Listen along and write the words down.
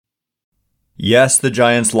Yes, the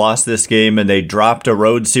Giants lost this game and they dropped a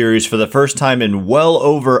road series for the first time in well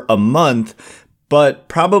over a month. But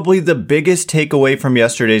probably the biggest takeaway from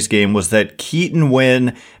yesterday's game was that Keaton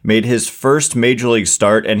Winn made his first Major League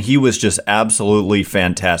start, and he was just absolutely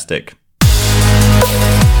fantastic.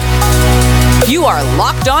 You are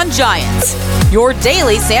Locked On Giants, your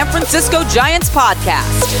daily San Francisco Giants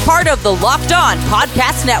podcast. Part of the Locked On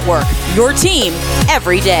Podcast Network, your team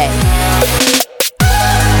every day.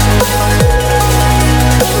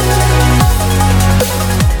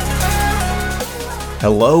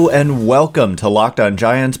 Hello and welcome to Locked On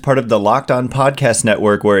Giants, part of the Locked On Podcast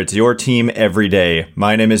Network, where it's your team every day.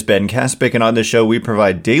 My name is Ben Kaspick, and on this show we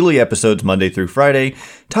provide daily episodes Monday through Friday,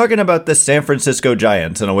 talking about the San Francisco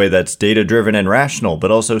Giants in a way that's data-driven and rational, but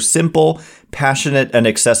also simple, passionate, and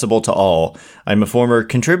accessible to all. I'm a former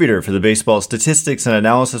contributor for the baseball statistics and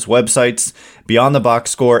analysis websites Beyond the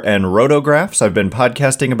Box Score and Rotographs. I've been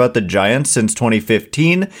podcasting about the Giants since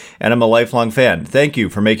 2015, and I'm a lifelong fan. Thank you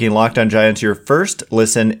for making Locked On Giants your first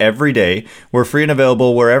listen every day. We're free and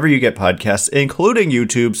available wherever you get podcasts, including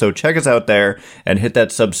YouTube, so check us out there and hit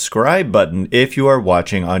that subscribe button if you are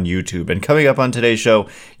watching on YouTube. And coming up on today's show,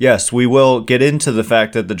 yes, we will get into the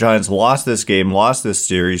fact that the Giants lost this game, lost this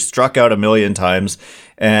series, struck out a million times,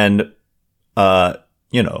 and,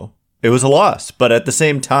 it was a loss. But at the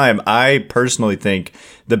same time, I personally think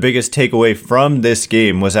the biggest takeaway from this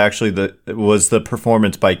game was actually the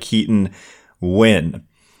performance by Keaton Winn.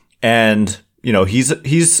 And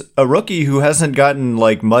he's a rookie who hasn't gotten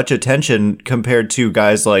like much attention compared to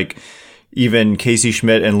guys like even Casey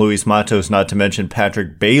Schmidt and Luis Matos, not to mention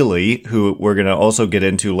Patrick Bailey, who we're going to also get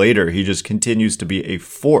into later. He just continues to be a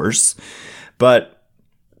force. But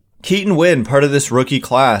Keaton Winn, part of this rookie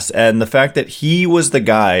class, and the fact that he was the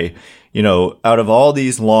guy, out of all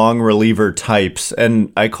these long reliever types,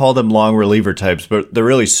 and I call them long reliever types, but they're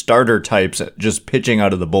really starter types just pitching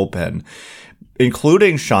out of the bullpen,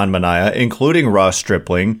 including Sean Manaea, including Ross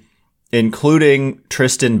Stripling, including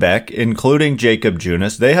Tristan Beck, including Jacob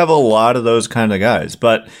Junis. They have a lot of those kind of guys.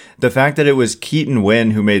 But the fact that it was Keaton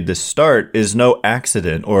Winn who made the start is no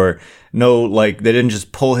accident or they didn't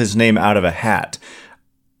just pull his name out of a hat.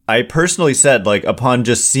 I personally said, upon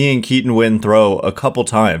just seeing Keaton Winn throw a couple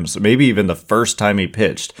times, maybe even the first time he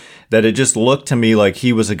pitched, that it just looked to me like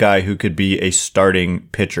he was a guy who could be a starting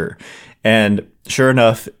pitcher. And sure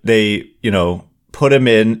enough, they, put him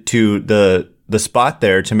into the spot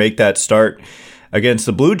there to make that start against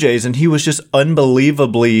the Blue Jays. And he was just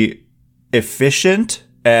unbelievably efficient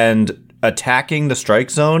and attacking the strike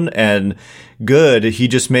zone and good. He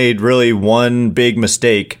just made really one big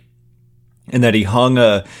mistake, and that he hung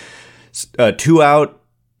a 2-out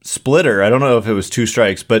splitter. I don't know if it was 2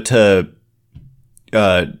 strikes, but to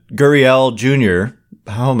Gurriel Jr.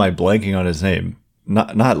 How am I blanking on his name? Not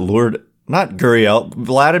Gurriel.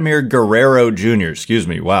 Vladimir Guerrero Jr. Excuse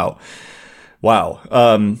me. Wow.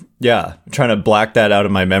 Yeah, I'm trying to black that out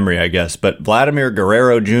of my memory, I guess. But Vladimir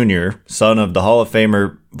Guerrero Jr., son of the Hall of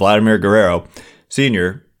Famer Vladimir Guerrero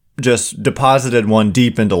Sr., just deposited one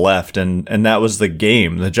deep into left, and that was the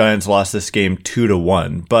game. The Giants lost this game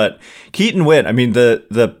 2-1. But Keaton Winn,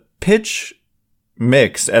 the pitch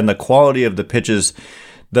mix and the quality of the pitches,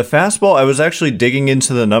 the fastball, I was actually digging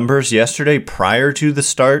into the numbers yesterday prior to the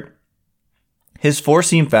start. His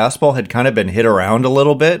four-seam fastball had kind of been hit around a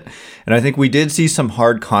little bit, and I think we did see some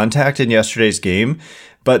hard contact in yesterday's game.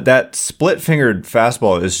 But that split-fingered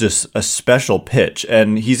fastball is just a special pitch,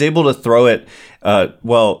 and he's able to throw it,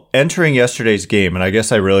 entering yesterday's game, and I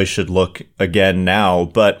guess I really should look again now,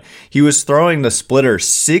 but he was throwing the splitter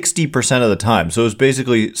 60% of the time. So it was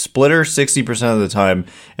basically splitter 60% of the time,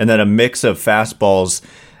 and then a mix of fastballs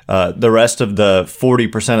the rest of the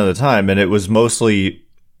 40% of the time, and it was mostly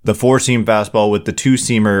the four-seam fastball with the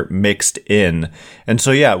two-seamer mixed in. And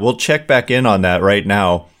so, yeah, we'll check back in on that right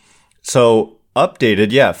now. So updated,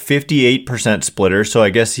 58% splitter. So I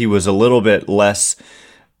guess he was a little bit less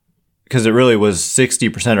because it really was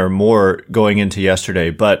 60% or more going into yesterday.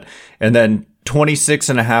 And then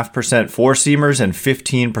 26.5% four-seamers and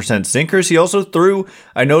 15% sinkers. He also threw,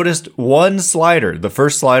 I noticed, one slider, the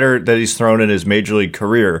first slider that he's thrown in his major league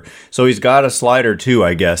career. So he's got a slider too,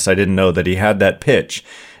 I guess. I didn't know that he had that pitch.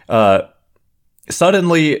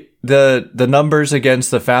 Suddenly, the numbers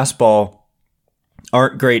against the fastball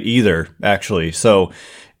aren't great either, actually. So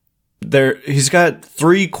he's got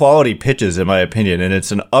 3 quality pitches, in my opinion, and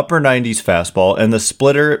it's an upper 90s fastball, and the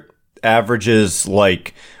splitter averages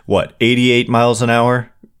 88 miles an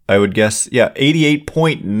hour, I would guess.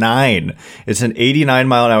 88.9. It's an 89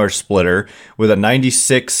 mile an hour splitter with a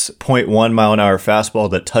 96.1 mile an hour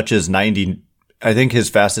fastball that touches 90 I think his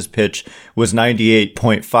fastest pitch was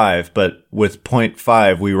 98.5, but with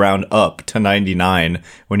 0.5, we round up to 99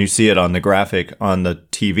 when you see it on the graphic on the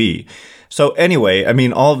TV. So anyway, I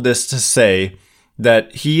mean, all of this to say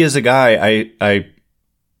that he is a guy,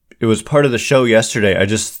 it was part of the show yesterday. I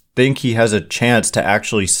just think he has a chance to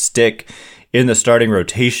actually stick in the starting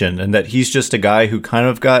rotation, and that he's just a guy who kind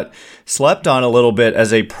of got slept on a little bit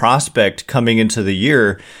as a prospect coming into the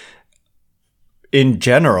year in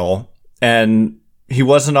general. And he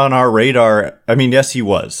wasn't on our radar. I mean, yes, he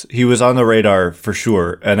was. He was on the radar for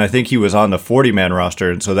sure. And I think he was on the 40-man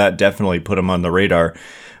roster. And so that definitely put him on the radar.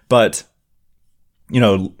 But, you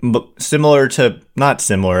know, not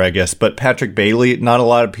similar, I guess, but Patrick Bailey, not a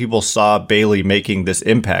lot of people saw Bailey making this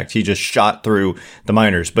impact. He just shot through the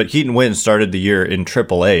minors. But Keaton Winn started the year in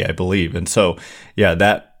AAA, I believe. And so, yeah,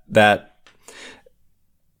 that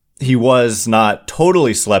he was not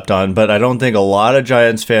totally slept on, but I don't think a lot of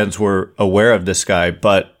Giants fans were aware of this guy,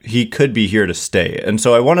 but he could be here to stay. And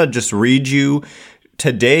so I want to just read you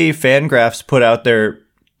today. Fangraphs put out their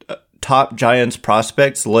top Giants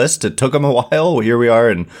prospects list. It took them a while. Here we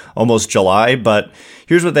are in almost July, but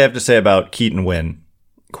here's what they have to say about Keaton Winn.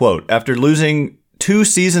 Quote, after losing 2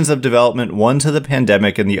 seasons of development, one to the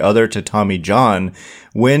pandemic and the other to Tommy John,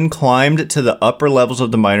 Winn climbed to the upper levels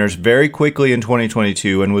of the minors very quickly in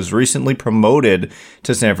 2022 and was recently promoted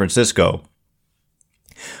to San Francisco.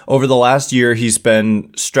 Over the last year, he's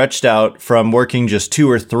been stretched out from working just 2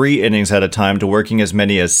 or 3 innings at a time to working as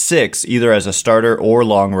many as 6, either as a starter or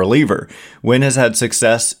long reliever. Winn has had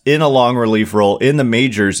success in a long relief role in the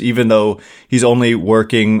majors, even though he's only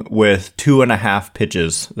working with 2.5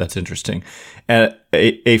 pitches. That's interesting. And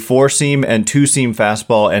a 4-seam and 2-seam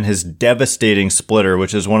fastball and his devastating splitter,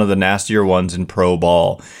 which is one of the nastier ones in pro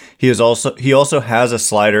ball. He also has a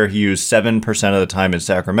slider he used 7% of the time in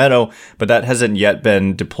Sacramento, but that hasn't yet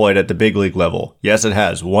been deployed at the big league level. Yes, it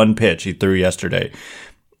has. 1 pitch he threw yesterday.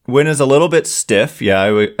 Winn is a little bit stiff. Yeah,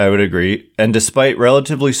 I would agree. And despite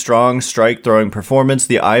relatively strong strike throwing performance,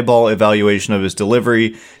 the eyeball evaluation of his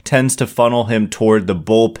delivery tends to funnel him toward the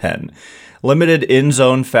bullpen. Limited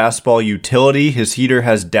in-zone fastball utility, his heater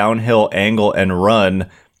has downhill angle and run,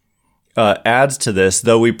 adds to this,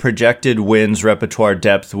 though we projected Winn's repertoire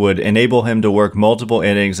depth would enable him to work multiple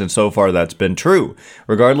innings, and so far that's been true.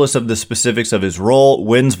 Regardless of the specifics of his role,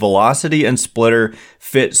 Winn's velocity and splitter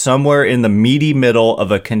fit somewhere in the meaty middle of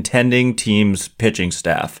a contending team's pitching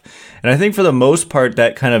staff. And I think for the most part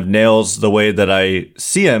that kind of nails the way that I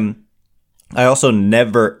see him. I also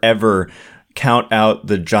never, ever count out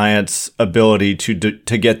the Giants' ability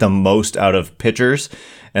to get the most out of pitchers.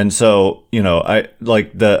 And so, you know,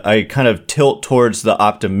 I kind of tilt towards the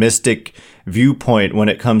optimistic viewpoint when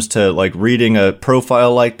it comes to like reading a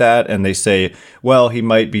profile like that. And they say, well, he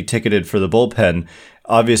might be ticketed for the bullpen.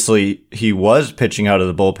 Obviously, he was pitching out of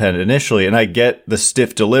the bullpen initially, and I get the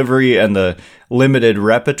stiff delivery and the limited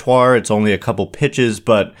repertoire. It's only a couple pitches,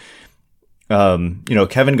 but you know,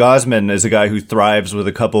 Kevin Gausman is a guy who thrives with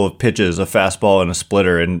a couple of pitches, a fastball and a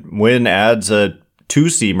splitter, and Winn adds a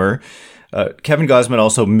 2-seamer. Kevin Gausman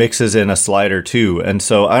also mixes in a slider too. And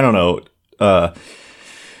so I don't know.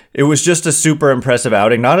 It was just a super impressive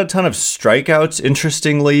outing. Not a ton of strikeouts,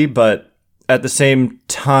 interestingly, but at the same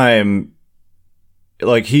time,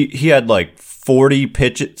 like he had like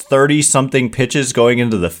 30 something pitches going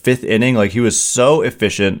into the 5th inning. Like he was so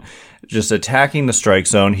efficient, just attacking the strike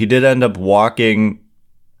zone. He did end up walking,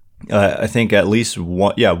 I think at least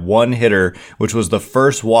one hitter, which was the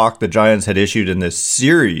first walk the Giants had issued in this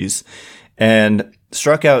series, and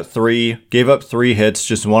struck out 3, gave up 3 hits.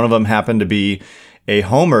 Just one of them happened to be a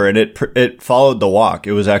homer, and it followed the walk.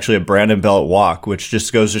 It was actually a Brandon Belt walk, which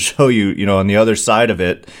just goes to show you, you know, on the other side of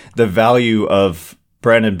it, the value of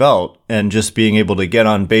Brandon Belt and just being able to get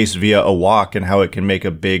on base via a walk and how it can make a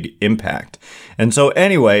big impact. And so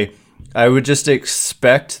anyway, I would just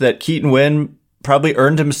expect that Keaton Winn probably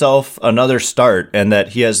earned himself another start and that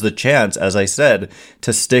he has the chance, as I said,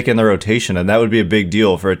 to stick in the rotation. And that would be a big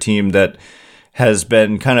deal for a team that has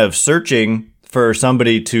been kind of searching for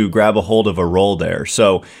somebody to grab a hold of a role there.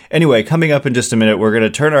 So anyway, coming up in just a minute, we're going to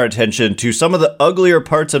turn our attention to some of the uglier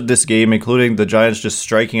parts of this game, including the Giants just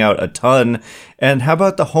striking out a ton. And how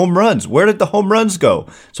about the home runs? Where did the home runs go?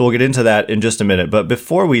 So we'll get into that in just a minute. But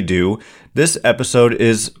before we do, this episode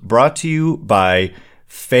is brought to you by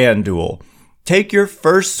FanDuel. Take your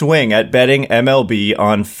first swing at betting MLB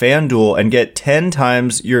on FanDuel and get 10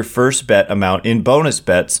 times your first bet amount in bonus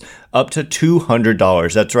bets up to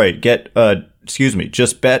 $200. That's right.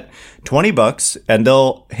 Just bet $20 and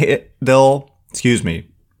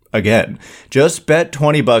again. Just bet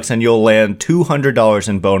 $20 and you'll land $200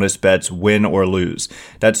 in bonus bets, win or lose.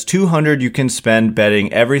 That's $200 you can spend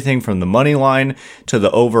betting everything from the money line to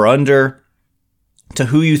the over-under to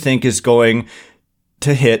who you think is going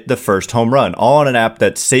to hit the first home run, all on an app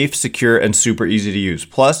that's safe, secure, and super easy to use.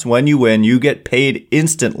 Plus, when you win, you get paid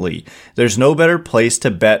instantly. There's no better place to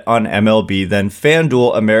bet on MLB than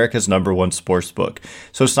FanDuel, America's #1 sportsbook.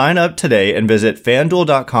 So sign up today and visit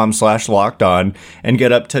FanDuel.com/lockedon and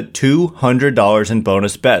get up to $200 in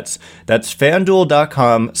bonus bets. That's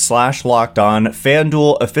FanDuel.com/lockedon,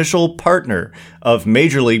 FanDuel, official partner of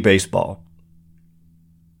Major League Baseball.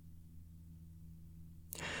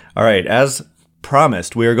 All right, as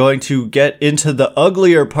promised, we are going to get into the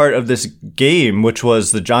uglier part of this game, which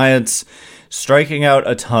was the Giants striking out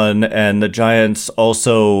a ton, and the Giants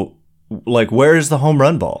also, like, where is the home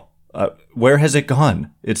run ball? Where has it gone?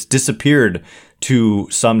 It's disappeared to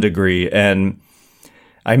some degree, and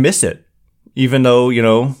I miss it. Even though,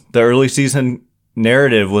 the early season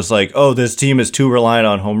narrative was like, oh, this team is too reliant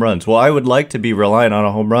on home runs. Well, I would like to be reliant on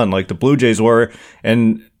a home run like the Blue Jays were,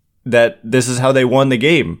 and that this is how they won the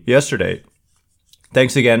game yesterday.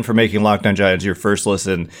 Thanks again for making Locked On Giants your first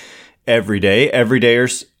listen every day.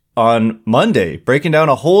 Everydayers on Monday, breaking down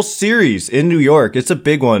a whole series in New York. It's a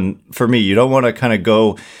big one for me. You don't want to kind of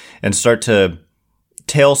go and start to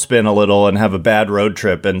tailspin a little and have a bad road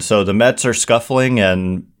trip. And so the Mets are scuffling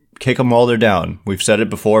and kick them while they're down. We've said it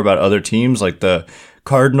before about other teams like the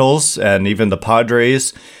Cardinals and even the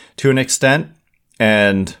Padres to an extent.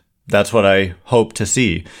 And that's what I hope to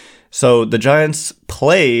see. So the Giants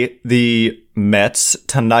play the Mets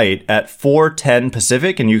tonight at 4:10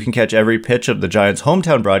 Pacific, and you can catch every pitch of the Giants'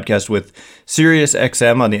 hometown broadcast with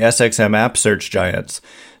SiriusXM on the SXM app. Search Giants.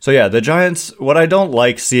 So yeah, the Giants, what I don't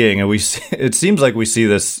like seeing, and it seems like we see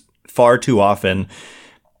this far too often.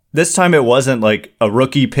 This time it wasn't like a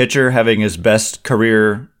rookie pitcher having his best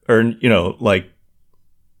career, or,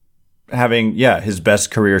 having, his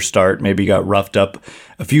best career start, maybe got roughed up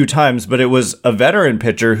a few times, but it was a veteran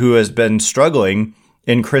pitcher who has been struggling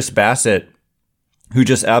in Chris Bassett, who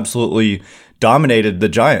just absolutely dominated the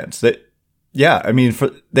Giants.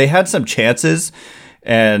 They had some chances,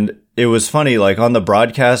 and it was funny, like on the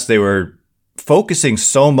broadcast, they were focusing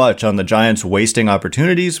so much on the Giants wasting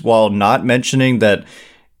opportunities while not mentioning that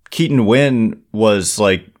Keaton Winn was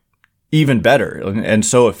like even better and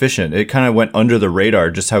so efficient. It kind of went under the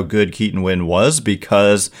radar just how good Keaton Winn was,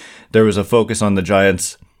 because there was a focus on the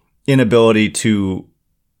Giants' inability to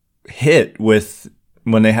hit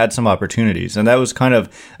when they had some opportunities. And that was kind of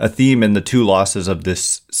a theme in the two losses of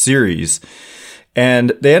this series.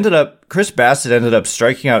 And Chris Bassett ended up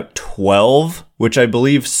striking out 12, which I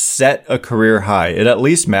believe set a career high. It at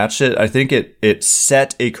least matched it. I think it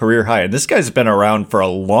set a career high. And this guy's been around for a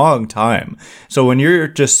long time. So when you're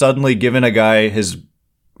just suddenly giving a guy his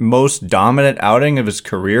most dominant outing of his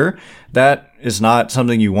career, that is not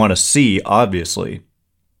something you want to see, obviously.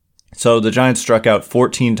 So the Giants struck out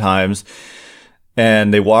 14 times,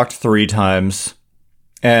 and they walked 3 times.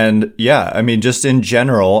 And just in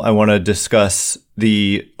general, I want to discuss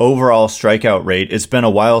the overall strikeout rate. It's been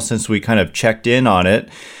a while since we kind of checked in on it,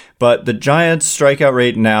 but the Giants' strikeout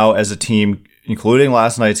rate now as a team, including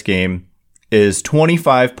last night's game, is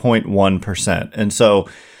 25.1%. And so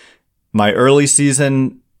my early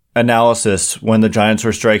season analysis when the Giants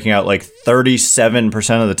were striking out like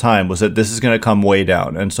 37% of the time was that this is going to come way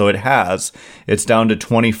down. And so it has. It's down to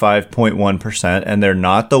 25.1%, and they're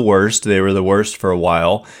not the worst. They were the worst for a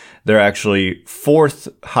while. They're actually 4th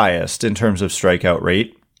highest in terms of strikeout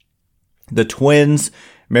rate. The Twins,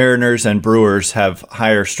 Mariners, and Brewers have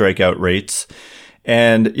higher strikeout rates.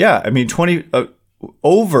 And a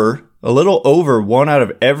little over 1 out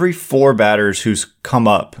of every 4 batters who's come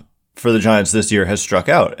up for the Giants this year has struck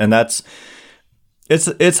out. And it's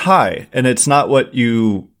high, and it's not what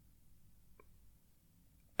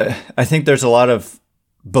I think there's a lot of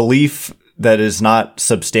belief that is not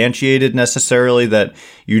substantiated necessarily, that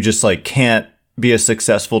you just can't be a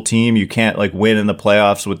successful team. You can't win in the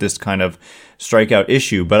playoffs with this kind of strikeout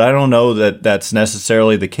issue. But I don't know that that's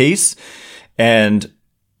necessarily the case. And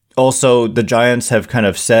also the Giants have kind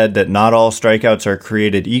of said that not all strikeouts are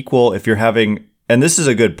created equal. If you're having, and this is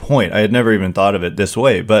a good point, I had never even thought of it this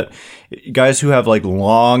way, but guys who have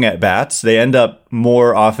long at bats, they end up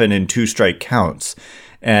more often in 2-strike counts.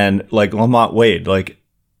 And Lamont Wade,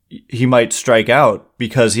 he might strike out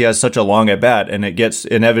because he has such a long at bat, and it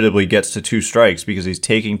inevitably gets to 2 strikes because he's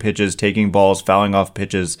taking pitches, taking balls, fouling off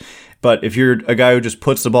pitches. But if you're a guy who just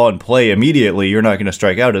puts the ball in play immediately, you're not going to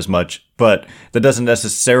strike out as much, but that doesn't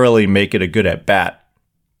necessarily make it a good at bat.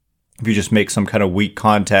 if you just make some kind of weak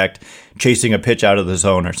contact, chasing a pitch out of the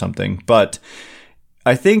zone or something. But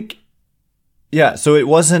I think, yeah, so it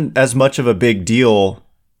wasn't as much of a big deal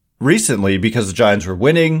recently because the Giants were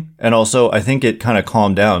winning, and also I think it kind of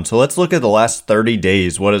calmed down. So let's look at the last 30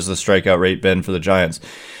 days. What has the strikeout rate been for the Giants?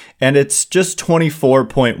 And it's just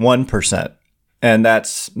 24.1%. And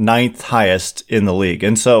that's ninth highest in the league.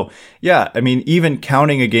 And so, yeah, I mean, even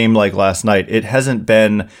counting a game like last night, it hasn't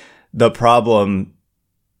been the problem.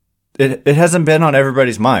 It hasn't been on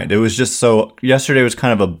everybody's mind. It was just so, yesterday was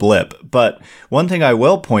kind of a blip. But one thing I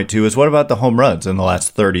will point to is, what about the home runs in the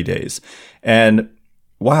last 30 days? And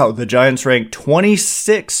wow, the Giants ranked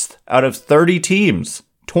 26th out of 30 teams.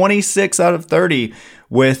 26 out of 30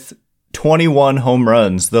 with 21 home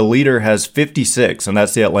runs. The leader has 56, and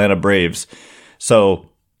that's the Atlanta Braves. So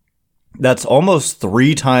that's almost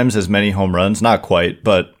 3 times as many home runs. Not quite,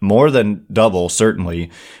 but more than double, certainly.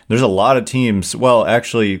 There's a lot of teams. Well,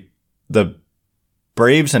 actually, the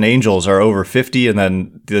Braves and Angels are over 50, and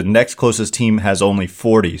then the next closest team has only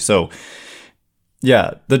 40. So,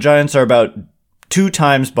 yeah, the Giants are about 2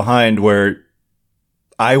 times behind where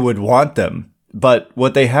I would want them. But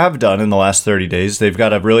what they have done in the last 30 days, they've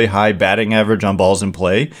got a really high batting average on balls in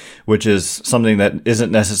play, which is something that isn't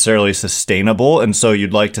necessarily sustainable. And so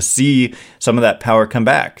you'd like to see some of that power come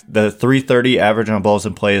back. The 330 average on balls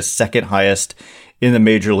in play is second highest in the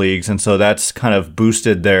major leagues. And so that's kind of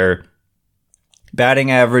boosted their batting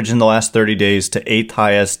average in the last 30 days to 8th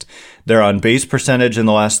highest. Their on base percentage in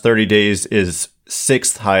the last 30 days is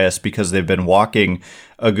 6th highest because they've been walking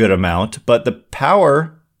a good amount. But the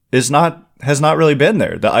power has not really been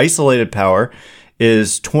there. The isolated power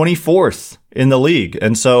is 24th in the league.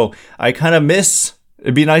 And so I kind of miss,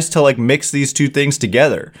 it'd be nice to like mix these two things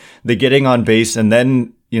together. The getting on base, and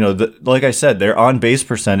then, like I said, their on base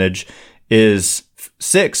percentage is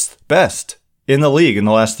 6th best in the league in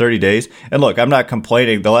the last 30 days. And look, I'm not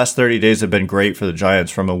complaining. The last 30 days have been great for the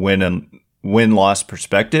Giants from a win-loss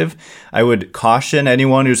perspective. I would caution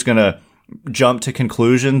anyone who's going to jump to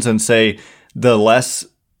conclusions and say the less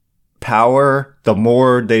power, the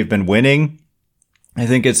more they've been winning. I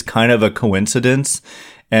think it's kind of a coincidence,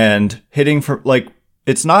 and hitting for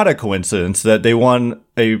it's not a coincidence that they won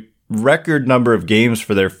a record number of games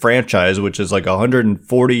for their franchise, which is like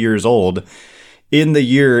 140 years old, in the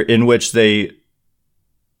year in which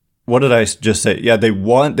what did I just say? Yeah,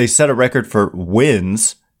 they set a record for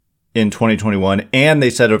wins in 2021, and they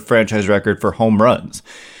set a franchise record for home runs.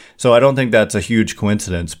 So I don't think that's a huge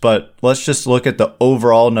coincidence, but let's just look at the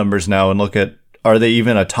overall numbers now and look at, are they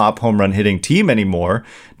even a top home run hitting team anymore?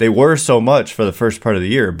 They were so much for the first part of the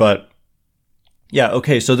year, but yeah,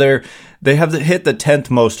 okay, so they have hit the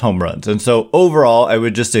 10th most home runs. And so overall, I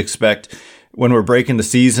would just expect, when we're breaking the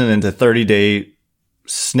season into 30-day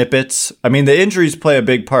snippets, I mean, the injuries play a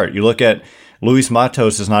big part. You look at Luis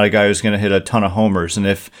Matos is not a guy who's going to hit a ton of homers. And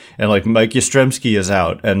like Mike Yastrzemski is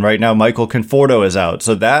out, and right now Michael Conforto is out.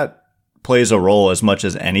 So that plays a role as much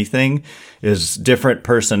as anything, is different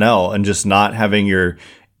personnel and just not having your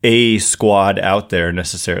A squad out there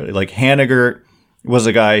necessarily. Like Haniger was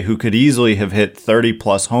a guy who could easily have hit 30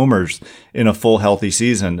 plus homers in a full healthy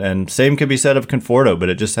season. And same could be said of Conforto, but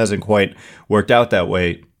it just hasn't quite worked out that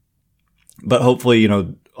way. But hopefully,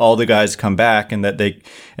 all the guys come back and that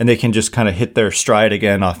they can just kind of hit their stride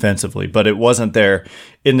again offensively. But it wasn't there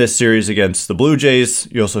in this series against the Blue Jays.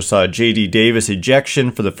 You also saw J.D. Davis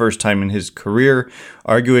ejection for the first time in his career,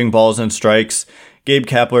 arguing balls and strikes. Gabe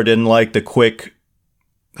Kapler didn't like the quick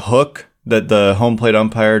hook that the home plate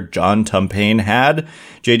umpire John Tumpain had.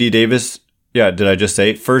 J.D. Davis, yeah, did I just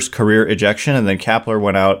say first career ejection? And then Kapler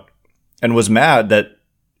went out and was mad that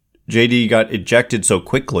J.D. got ejected so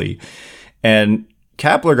quickly. And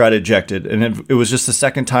Kapler got ejected, and it was just the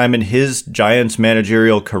second time in his Giants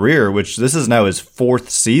managerial career, which this is now his 4th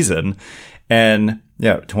season. And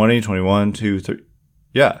yeah, 20, 21, 2, 3.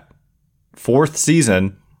 Yeah, 4th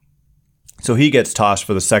season. So he gets tossed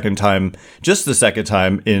for the second time, just the second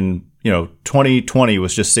time in, 2020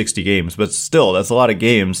 was just 60 games, but still, that's a lot of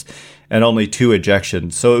games and only 2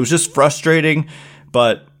 ejections. So it was just frustrating,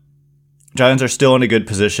 but Giants are still in a good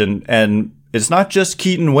position. And it's not just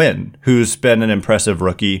Keaton Winn, who's been an impressive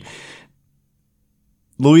rookie.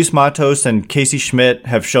 Luis Matos and Casey Schmidt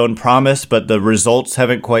have shown promise, but the results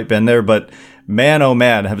haven't quite been there. But man, oh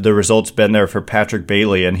man, have the results been there for Patrick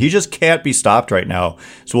Bailey. And he just can't be stopped right now.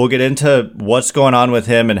 So we'll get into what's going on with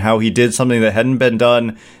him and how he did something that hadn't been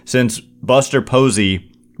done since Buster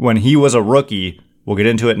Posey when he was a rookie. We'll get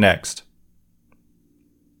into it next.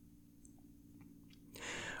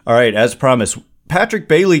 All right, as promised, Patrick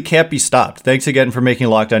Bailey can't be stopped. Thanks again for making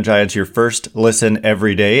Locked On Giants your first listen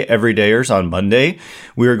every day. Everydayers on Monday,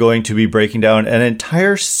 we are going to be breaking down an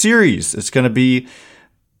entire series. It's going to be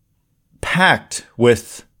packed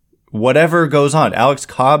with whatever goes on. Alex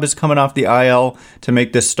Cobb is coming off the IL to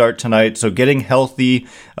make this start tonight. So getting healthy,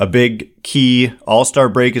 a big key. All-Star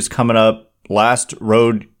break is coming up. Last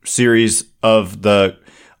road series of the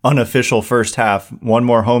unofficial first half. One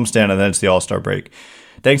more homestand, and then it's the All-Star break.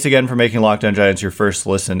 Thanks again for making Locked On Giants your first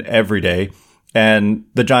listen every day. And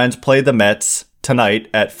the Giants play the Mets tonight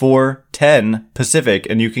at 4:10 Pacific,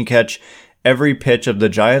 and you can catch every pitch of the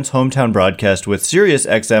Giants' hometown broadcast with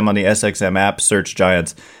SiriusXM on the SXM app. Search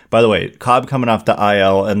Giants. By the way, Cobb coming off the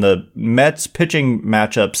IL, and the Mets pitching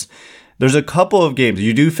matchups. There's a couple of games.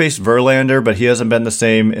 You do face Verlander, but he hasn't been the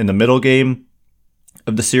same in the middle game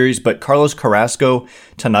of the series. But Carlos Carrasco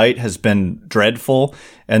tonight has been dreadful.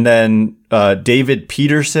 And then David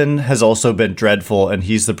Peterson has also been dreadful, and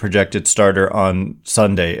he's the projected starter on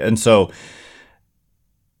Sunday. And so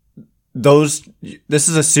this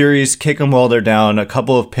is a series, kick them while they're down. A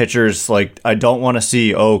couple of pitchers, like, I don't want to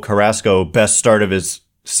see, Carrasco, best start of his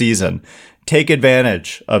season. Take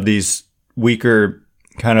advantage of these weaker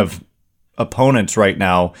kind of opponents right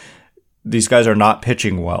now. These guys are not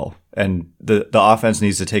pitching well, and the offense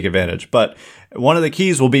needs to take advantage. But one of the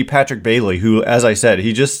keys will be Patrick Bailey, who, as I said,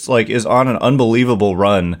 he just is on an unbelievable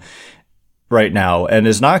run right now and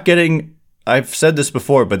is not getting, I've said this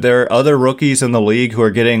before, but there are other rookies in the league who are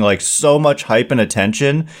getting so much hype and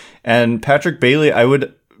attention. And Patrick Bailey, I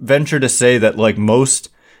would venture to say that most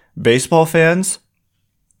baseball fans,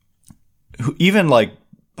 who even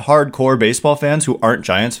hardcore baseball fans who aren't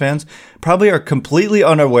Giants fans, probably are completely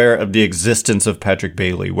unaware of the existence of Patrick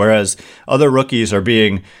Bailey, whereas other rookies are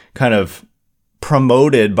being kind of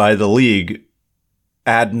promoted by the league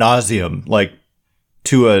ad nauseum,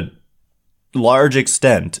 to a large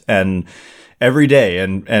extent and every day.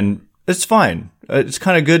 And it's fine. It's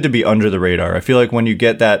kind of good to be under the radar. I feel like when you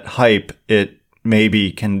get that hype, it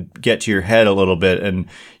maybe can get to your head a little bit and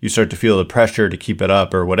you start to feel the pressure to keep it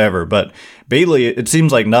up or whatever. But Bailey, it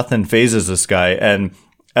seems like nothing phases this guy. And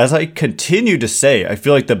as I continue to say, I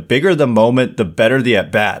feel like the bigger the moment, the better the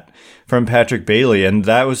at-bat from Patrick Bailey. And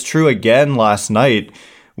that was true again last night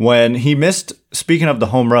when he missed, speaking of the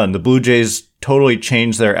home run, the Blue Jays totally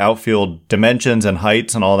changed their outfield dimensions and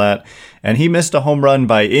heights and all that. And he missed a home run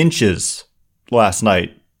by inches last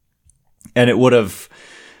night. And it would have,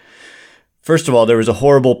 first of all, there was a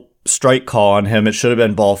horrible strike call on him. It should have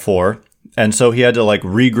been ball 4. And so he had to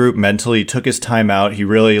regroup mentally, took his time out. He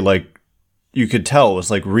really you could tell was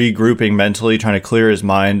regrouping mentally, trying to clear his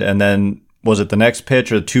mind. And then was it the next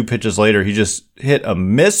pitch or 2 pitches later, he just hit a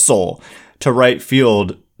missile to right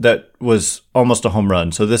field that was almost a home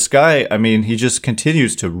run. So this guy, he just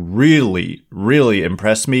continues to really, really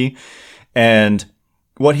impress me. And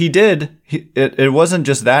what he did, it wasn't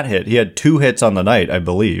just that hit. He had 2 hits on the night, I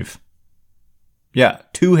believe. Yeah,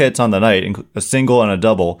 2 hits on the night, a single and a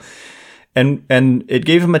double. And it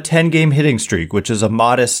gave him a 10-game hitting streak, which is a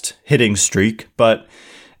modest hitting streak. But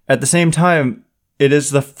at the same time, it is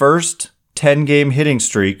the first 10-game hitting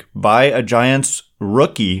streak by a Giants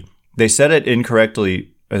rookie. They said it incorrectly.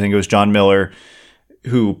 I think it was John Miller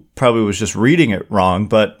who probably was just reading it wrong.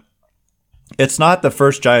 But it's not the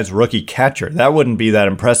first Giants rookie catcher. That wouldn't be that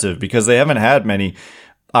impressive because they haven't had many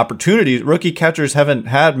opportunities. Rookie catchers haven't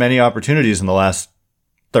had many opportunities in the last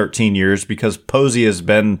 13 years because Posey has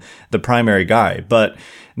been the primary guy. But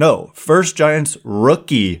no, first Giants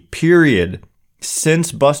rookie, period,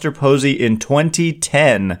 since Buster Posey in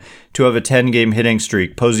 2010 to have a 10-game hitting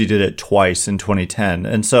streak. Posey did it twice in 2010.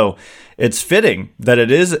 And so it's fitting that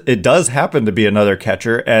it does happen to be another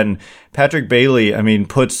catcher. And Patrick Bailey,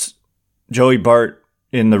 puts Joey Bart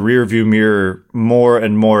in the rearview mirror more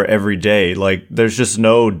and more every day. There's just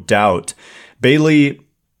no doubt. Bailey,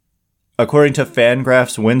 according to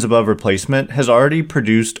Fangraphs wins above replacement, has already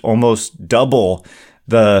produced almost double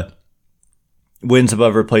the wins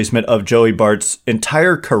above replacement of Joey Bart's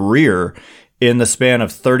entire career in the span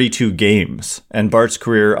of 32 games. And Bart's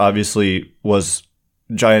career obviously was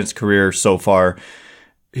Giants' career so far.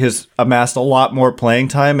 He's amassed a lot more playing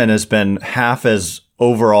time and has been half as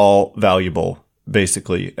overall valuable,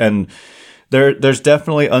 basically. And there's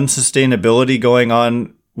definitely unsustainability going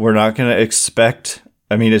on. We're not going to expect,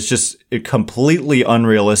 it's just completely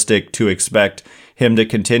unrealistic to expect him to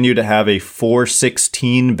continue to have a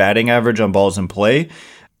 .416 batting average on balls in play.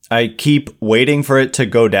 I keep waiting for it to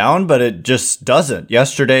go down, but it just doesn't.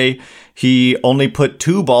 Yesterday, he only put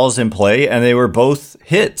 2 balls in play, and they were both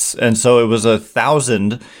hits. And so it was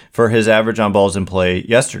 1,000 for his average on balls in play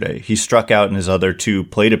yesterday. He struck out in his other 2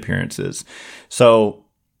 plate appearances. So,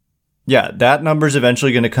 yeah, that number's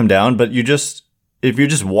eventually going to come down. But if you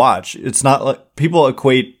just watch, it's not like people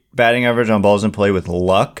equate batting average on balls in play with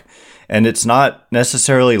luck. And it's not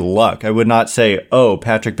necessarily luck. I would not say, oh,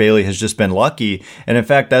 Patrick Bailey has just been lucky. And in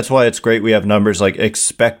fact, that's why it's great we have numbers like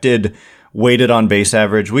expected weighted on base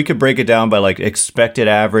average. We could break it down by like expected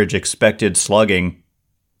average, expected slugging.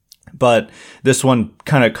 But this one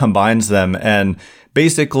kind of combines them. And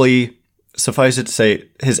basically, suffice it to say,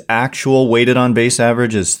 his actual weighted on base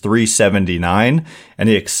average is 379. And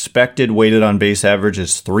the expected weighted on base average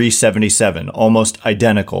is 377, almost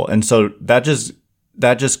identical. And so that just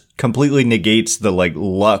completely negates the like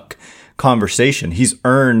luck conversation. He's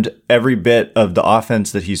earned every bit of the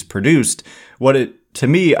offense that he's produced. To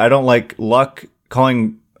me, I don't like luck,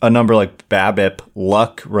 calling a number like BABIP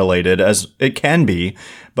luck related, as it can be,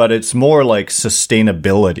 but it's more like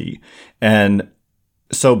sustainability. And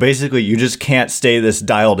so basically you just can't stay this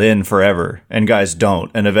dialed in forever, and guys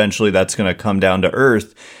don't. And eventually that's going to come down to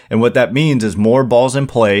earth. And what that means is more balls in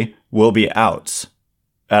play will be outs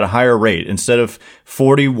at a higher rate. Instead of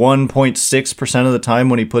 41.6% of the time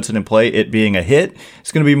when he puts it in play, it being a hit,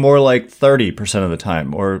 it's going to be more like 30% of the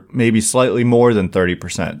time, or maybe slightly more than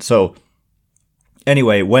 30%. So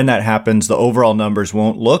anyway, when that happens, the overall numbers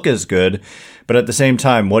won't look as good. But at the same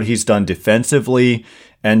time, what he's done defensively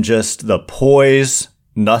and just the poise,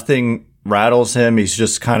 nothing rattles him. He's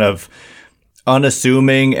just kind of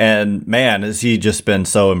unassuming, and man, has he just been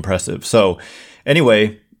so impressive. So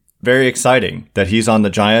anyway, very exciting that he's on the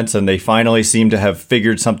Giants, and they finally seem to have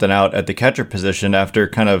figured something out at the catcher position after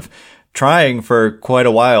kind of trying for quite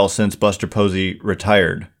a while since Buster Posey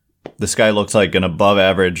retired. This guy looks like an above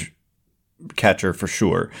average catcher for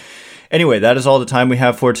sure. Anyway, that is all the time we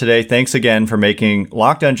have for today. Thanks again for making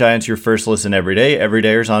Locked On Giants your first listen every day. Every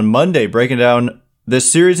Dayers on Monday, breaking down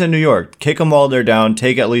this series in New York. Kick them while they're down,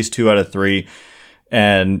 take at least 2 out of 3.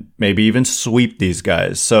 And maybe even sweep these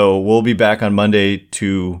guys. So we'll be back on Monday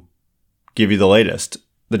to give you the latest.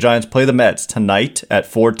 The Giants play the Mets tonight at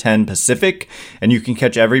 4:10 Pacific, and you can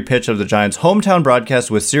catch every pitch of the Giants' hometown broadcast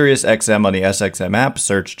with SiriusXM on the SXM app.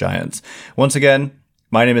 Search Giants. Once again,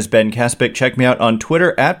 my name is Ben Kaspick. Check me out on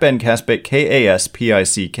Twitter at Ben Kaspick,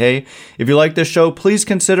 Kaspick. If you like this show, please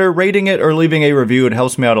consider rating it or leaving a review. It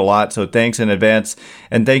helps me out a lot, so thanks in advance.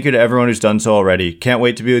 And thank you to everyone who's done so already. Can't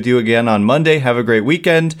wait to be with you again on Monday. Have a great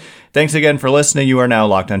weekend. Thanks again for listening. You are now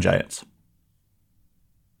Locked On Giants.